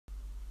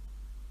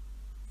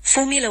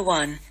Formula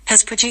One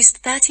has produced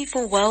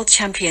 34 world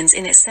champions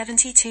in its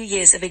 72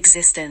 years of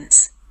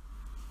existence.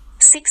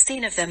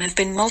 16 of them have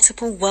been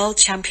multiple world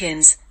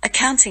champions,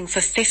 accounting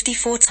for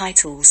 54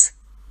 titles.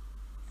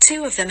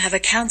 2 of them have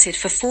accounted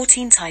for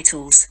 14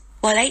 titles,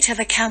 while 8 have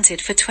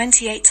accounted for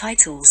 28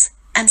 titles,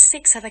 and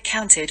 6 have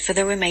accounted for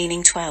the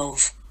remaining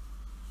 12.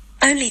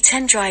 Only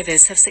 10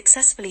 drivers have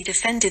successfully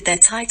defended their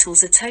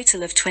titles a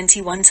total of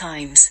 21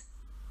 times.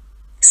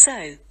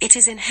 So, it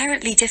is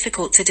inherently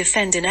difficult to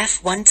defend an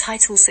F1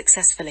 title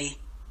successfully.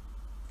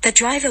 The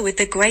driver with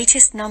the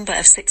greatest number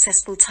of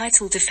successful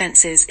title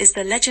defenses is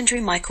the legendary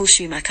Michael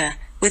Schumacher,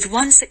 with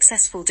 1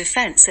 successful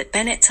defense at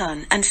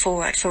Benetton and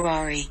 4 at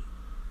Ferrari.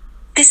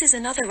 This is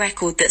another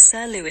record that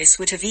Sir Lewis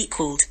would have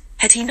equalled,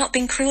 had he not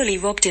been cruelly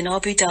robbed in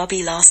Abu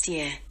Dhabi last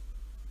year.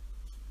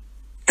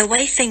 The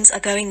way things are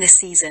going this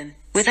season,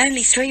 with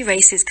only 3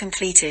 races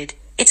completed,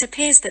 it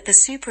appears that the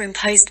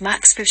superimposed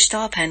Max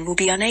Verstappen will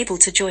be unable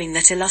to join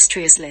that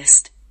illustrious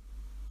list.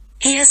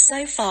 He has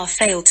so far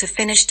failed to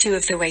finish 2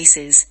 of the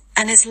races,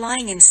 and is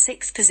lying in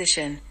 6th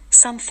position,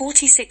 some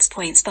 46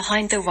 points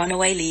behind the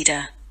runaway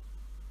leader.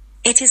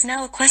 It is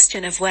now a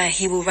question of where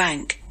he will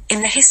rank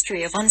in the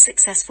history of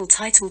unsuccessful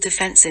title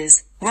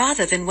defenses,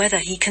 rather than whether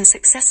he can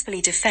successfully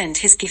defend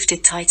his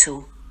gifted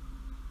title.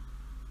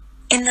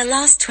 In the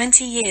last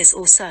 20 years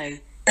or so,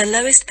 the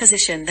lowest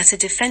position that a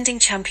defending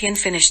champion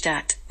finished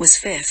at was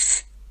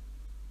 5th.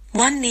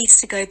 One needs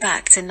to go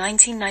back to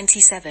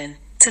 1997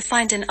 to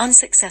find an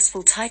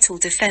unsuccessful title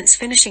defense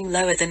finishing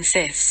lower than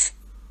 5th.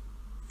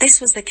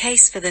 This was the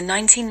case for the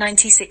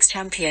 1996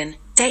 champion,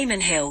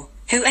 Damon Hill,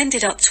 who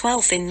ended up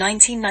 12th in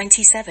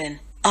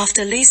 1997,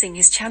 after losing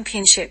his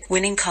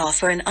championship-winning car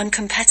for an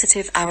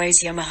uncompetitive Arrows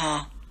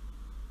Yamaha.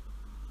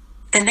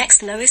 The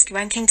next lowest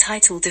ranking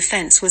title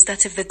defense was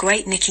that of the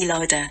great Niki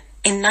Lauda,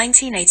 in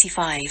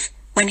 1985,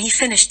 when he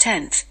finished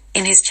 10th,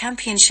 in his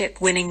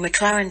championship-winning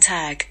McLaren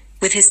tag,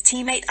 with his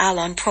teammate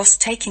Alain Prost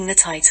taking the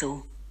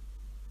title.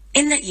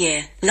 In that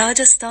year,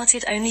 Lauda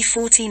started only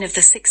 14 of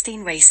the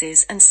 16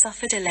 races and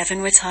suffered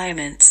 11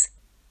 retirements.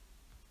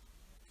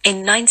 In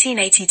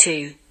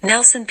 1982,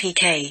 Nelson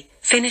Piquet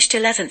finished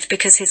 11th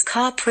because his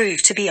car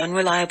proved to be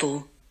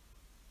unreliable.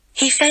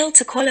 He failed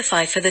to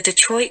qualify for the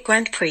Detroit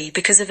Grand Prix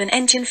because of an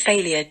engine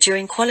failure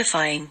during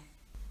qualifying.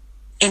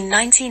 In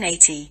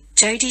 1980,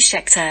 Jody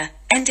Scheckter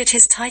ended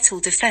his title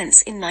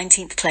defense in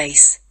 19th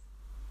place.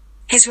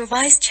 His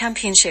revised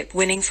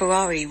championship-winning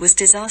Ferrari was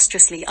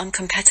disastrously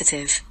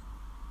uncompetitive.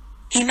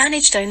 He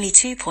managed only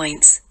 2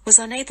 points, was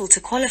unable to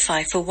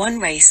qualify for 1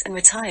 race and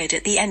retired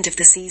at the end of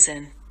the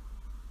season.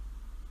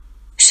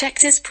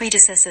 Schecter's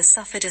predecessor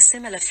suffered a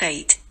similar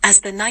fate, as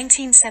the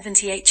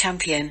 1978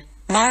 champion,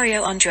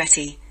 Mario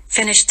Andretti,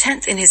 finished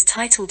 10th in his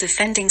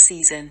title-defending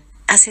season,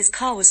 as his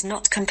car was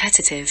not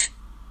competitive.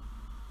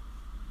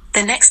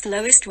 The next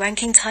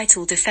lowest-ranking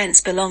title defense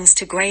belongs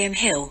to Graham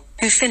Hill,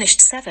 who finished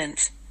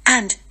 7th,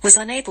 and was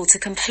unable to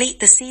complete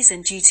the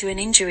season due to an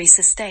injury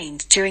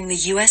sustained during the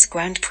US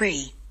Grand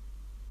Prix.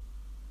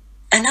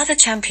 Another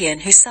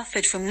champion who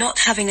suffered from not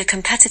having a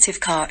competitive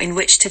car in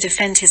which to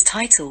defend his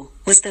title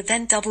was the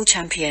then double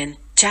champion,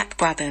 Jack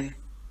Brabham.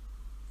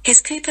 His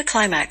Cooper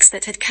Climax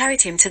that had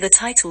carried him to the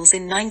titles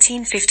in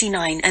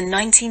 1959 and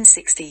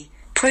 1960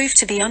 proved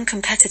to be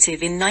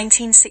uncompetitive in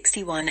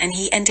 1961 and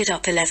he ended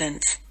up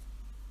 11th.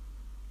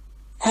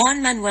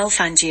 Juan Manuel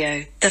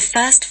Fangio, the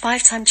first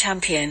 5-time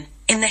champion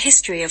in the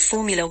history of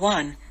Formula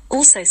One,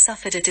 also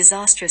suffered a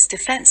disastrous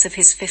defense of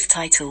his 5th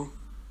title.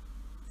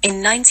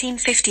 In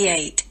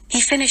 1958,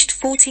 he finished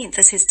 14th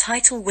as his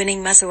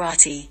title-winning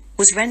Maserati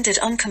was rendered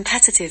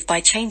uncompetitive by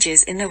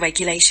changes in the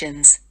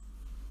regulations.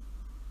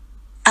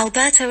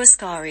 Alberto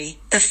Ascari,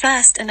 the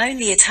first and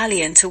only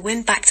Italian to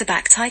win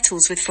back-to-back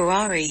titles with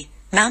Ferrari,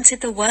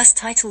 mounted the worst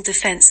title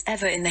defense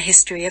ever in the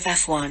history of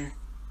F1.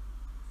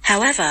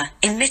 However,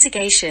 in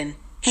mitigation,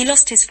 he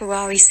lost his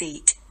Ferrari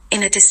seat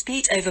in a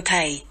dispute over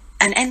pay,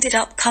 and ended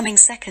up coming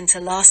second to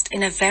last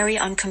in a very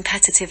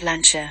uncompetitive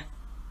Lancia.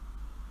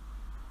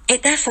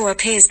 It therefore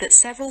appears that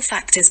several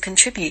factors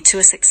contribute to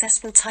a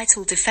successful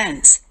title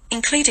defense,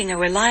 including a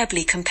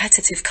reliably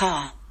competitive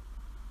car.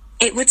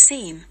 It would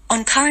seem,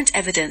 on current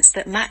evidence,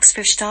 that Max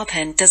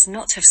Verstappen does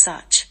not have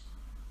such.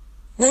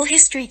 Will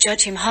history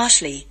judge him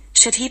harshly,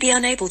 should he be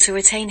unable to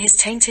retain his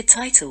tainted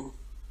title?